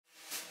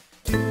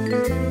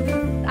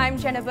I'm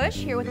Jenna Bush,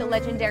 here with the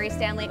legendary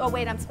Stan Lee. Oh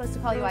wait, I'm supposed to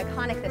call you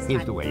Iconic this time.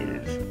 Here's the way it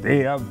is.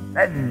 The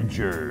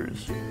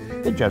Avengers.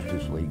 The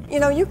Justice League. You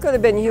know, you could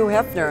have been Hugh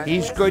Hefner.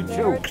 He's good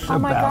too. Oh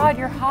my God,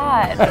 you're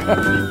hot.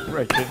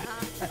 Richard.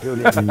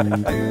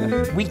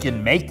 We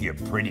can make you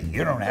pretty.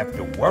 You don't have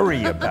to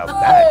worry about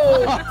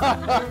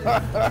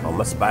that. All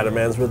my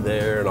Spider-Mans were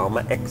there, and all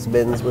my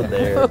X-Men's were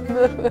there.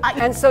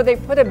 And so they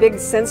put a big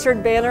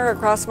censored banner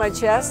across my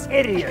chest.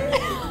 Idiot.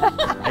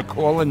 I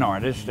call an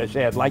artist. I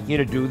say, I'd like you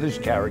to do this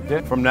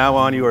character. From now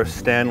on, you are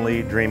Stan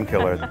Lee Dream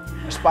Killer.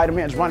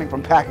 Spider-Man's running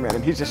from Pac-Man,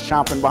 and he's just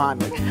chomping behind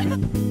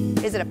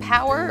me. Is it a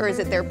power or is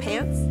it their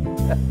pants?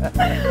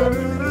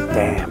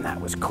 Damn,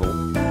 that was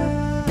cool.